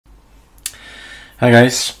Hi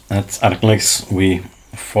guys, at ArcoLinux we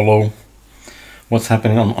follow what's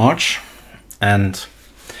happening on Arch, and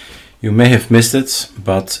you may have missed it,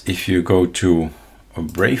 but if you go to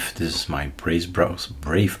Brave, this is my Brave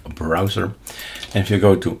browser, and if you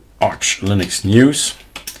go to ArcoLinux News,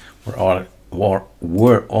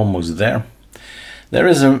 we're almost there. There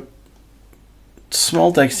is a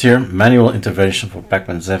small text here: manual intervention for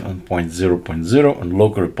Pacman 7.0.0 and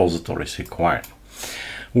local repositories required.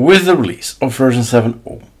 With the release of version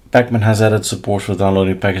 7.0, Pacman has added support for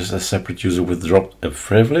downloading packages as separate user with drop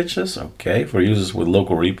privileges. Okay, for users with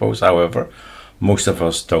local repos. However, most of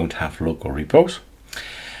us don't have local repos.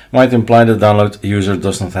 Might imply the download user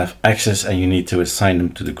does not have access and you need to assign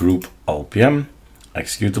them to the group LPM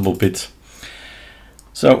executable bit.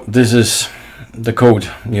 So this is the code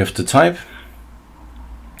you have to type.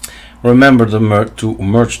 Remember to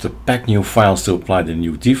merge the pack new files to apply the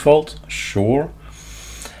new default. Sure.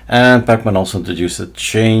 And Pacman also introduced a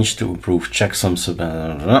change to improve checksums.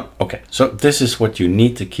 Okay, so this is what you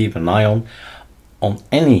need to keep an eye on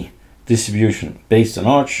any distribution based on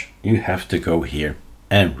Arch. You have to go here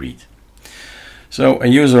and read. So a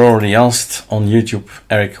user already asked on YouTube,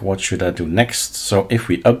 Eric, what should I do next? So if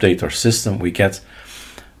we update our system, we get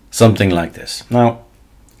something like this. Now,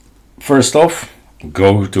 first off,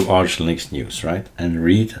 go to ArcoLinux News, right? And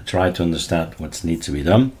read, try to understand what needs to be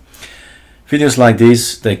done. Videos like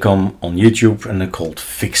these, they come on YouTube and they're called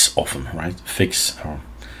fix often, right? Fix or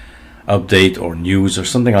update or news or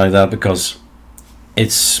something like that, because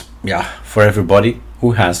it's, yeah, for everybody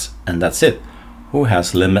who has, and that's it, who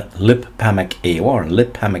has libpamic AOR.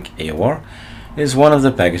 Libpamic AOR is one of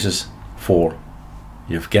the packages for,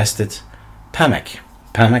 you've guessed it, Pamac.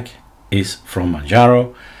 Pamac is from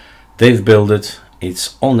Manjaro. They've built it.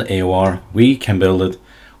 It's on the AOR. We can build it.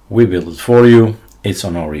 We build it for you. It's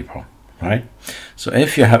on our repo. Right, so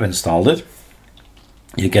if you have installed it,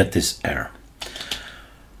 you get this error.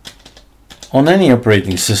 On any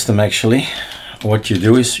operating system, actually, what you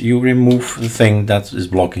do is you remove the thing that is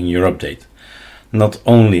blocking your update. Not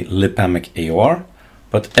only libpamic AOR,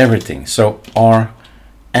 but everything. So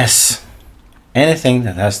RS, anything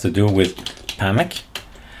that has to do with Pamac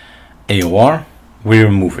AOR, we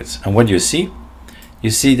remove it. And what you see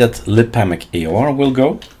that libpamic AOR will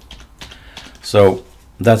go. So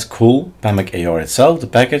that's cool. Pamac AOR itself, the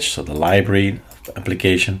package, so the library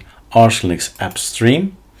application, ArcoLinux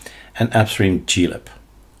AppStream, and AppStream glib.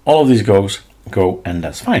 All of these go, and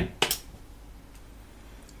that's fine.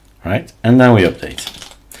 Right? And then we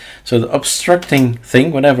update. So the obstructing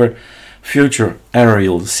thing, whatever future error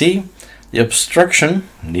you'll see, the obstruction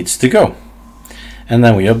needs to go. And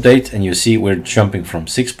then we update, and you see we're jumping from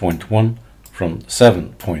 6.1 from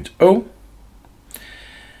 7.0.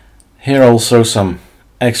 Here also some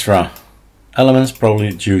extra elements,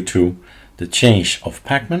 probably due to the change of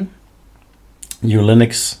Pacman, new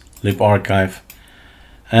Linux libarchive,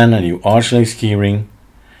 and a new ArcoLinux keyring,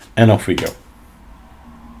 and off we go.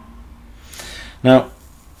 Now,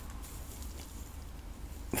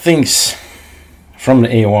 things from the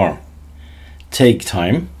AOR take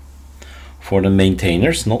time for the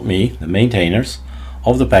maintainers, not me, the maintainers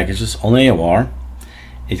of the packages on AOR.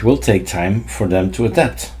 It will take time for them to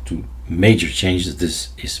adapt to major changes. This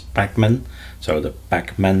is Pacman, so the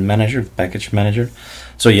Pacman manager, package manager.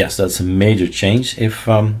 So yes, that's a major change if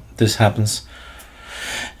this happens.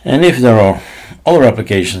 And if there are other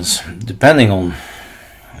applications, depending on,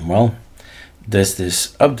 well,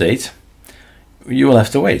 this update, you will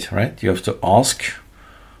have to wait, right? You have to ask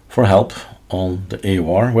for help on the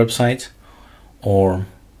AOR website, or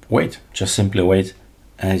wait, just simply wait.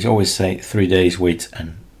 And as you always say, 3 days wait,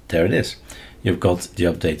 and there it is. You've got the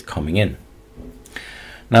update coming in.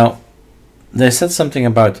 Now, they said something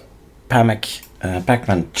about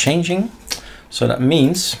Pacman changing. So that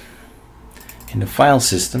means in the file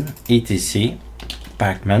system, etc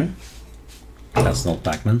Pacman, that's not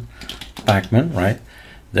Pacman, Pacman, right?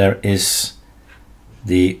 There is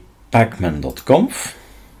the pacman.conf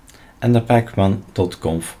and the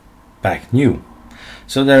pacman.conf pack new.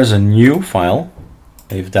 So there's a new file,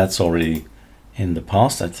 if that's already in the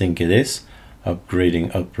past, I think it is.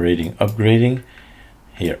 Upgrading.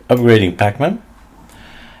 Here, upgrading Pacman.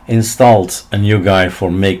 Installed a new guy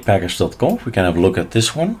for makepackage.conf. We can have a look at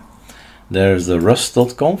this one. There's the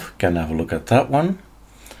rust.conf. Can have a look at that one.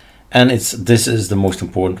 And this is the most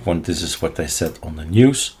important one. This is what they said on the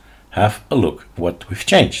news. Have a look what we've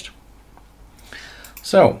changed.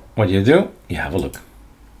 So what you do, you have a look.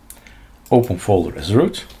 Open folder as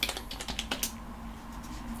root.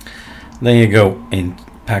 Then you go in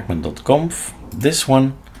pacman.conf. This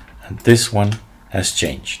one and this one has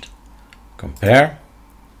changed. Compare.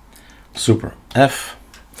 Super. F.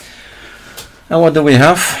 And what do we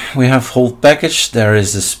have? We have hold package. There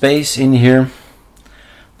is a space in here.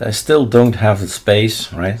 I still don't have the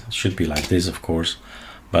space, right? It should be like this, of course,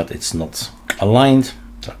 but it's not aligned.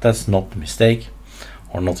 So that's not a mistake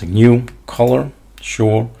or nothing new. Color,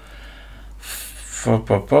 sure.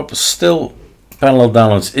 Still parallel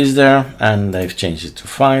downloads is there, and they've changed it to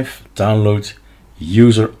 5. Download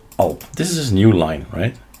user alt. This is a new line,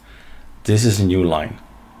 right? This is a new line.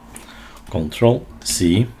 Control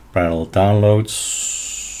C, parallel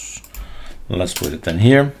downloads. Let's put it in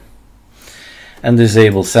here. And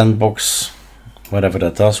disable sandbox, whatever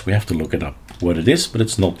that does. We have to look it up what it is, but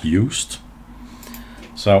it's not used.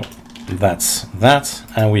 So that's that.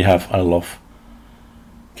 And we have I love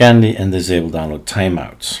candy and disable download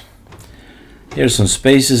timeouts. Here's some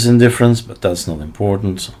spaces in difference, but that's not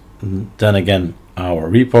important. Then again, our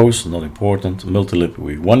repos, not important. Multilib,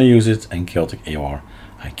 we want to use it, and chaotic AOR,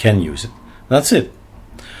 I can use it. That's it.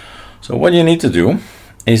 So what you need to do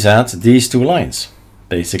is add these 2 lines,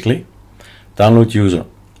 basically. Download user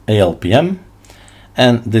ALPM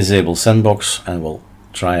and disable sandbox, and we'll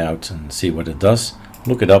try out and see what it does.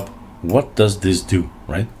 Look it up. What does this do,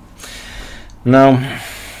 right? Now,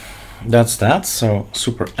 that's that. So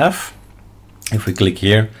super F, if we click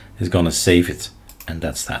here, it's gonna save it, and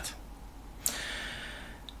that's that.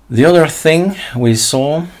 The other thing we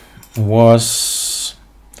saw was,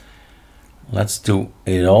 let's do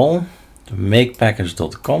it all, the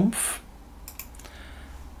makepackage.conf.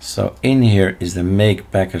 So in here is the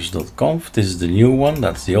makepackage.conf. This is the new one,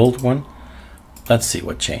 that's the old one. Let's see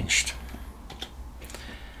what changed.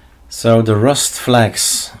 So the Rust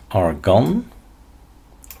flags are gone.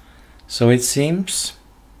 So it seems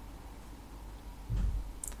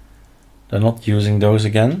they're not using those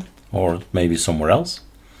again, or maybe somewhere else.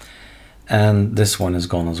 And this one is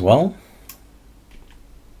gone as well.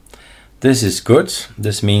 This is good.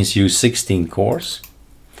 This means use 16 cores,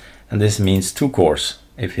 and this means 2 cores.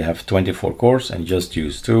 If you have 24 cores and just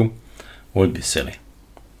use 2, would be silly.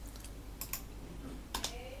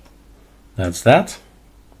 That's that.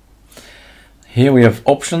 Here we have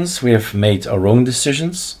options. We have made our own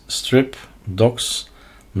decisions. Strip, docs,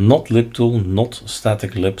 not libtool, not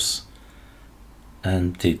static libs.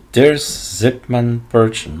 And there's zipman,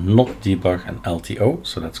 purge, not debug, and LTO.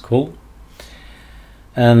 So that's cool.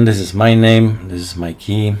 And this is my name. This is my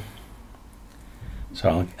key.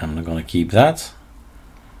 So I'm not going to keep that.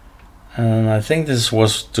 And I think this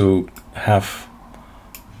was to have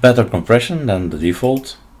better compression than the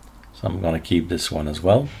default. So I'm going to keep this one as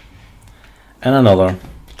well. And another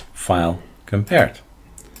file compared.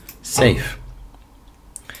 Save.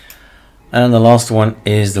 And the last one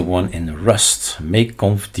is the one in Rust,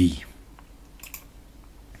 makeconfd.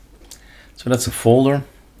 So that's a folder.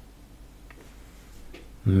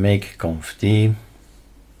 Makeconfd.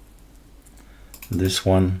 This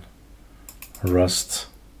one, Rust.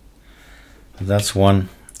 That's one,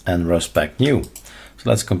 and Rust back new. So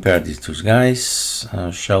let's compare these 2 guys.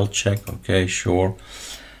 Shell check, okay, sure.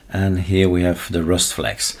 And here we have the Rust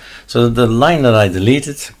flags. So the line that I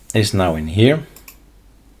deleted is now in here.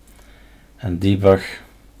 And debug.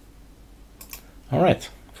 All right,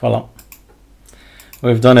 voila.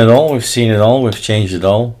 We've done it all, we've seen it all, we've changed it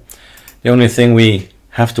all. The only thing we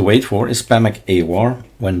have to wait for is Pacman AOR,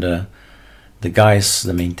 when the guys,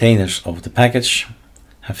 the maintainers of the package,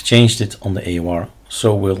 have changed it on the AOR.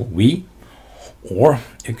 So will we. Or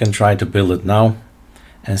you can try to build it now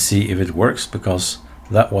and see if it works, because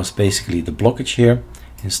that was basically the blockage here.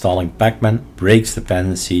 Installing Pacman breaks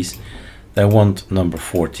dependencies. They want number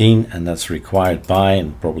 14, and that's required by,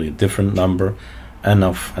 and probably a different number,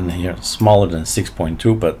 enough, and here smaller than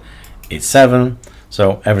 6.2, but it's 7,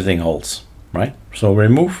 so everything holds, right? So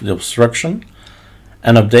remove the obstruction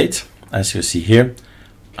and update. As you see here,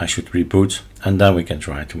 I should reboot, and then we can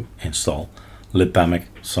try to install libpacman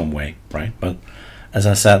some way, right? But as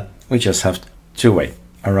I said, we just have to wait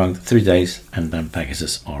around 3 days, and then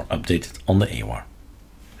packages are updated on the AOR.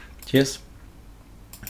 Cheers.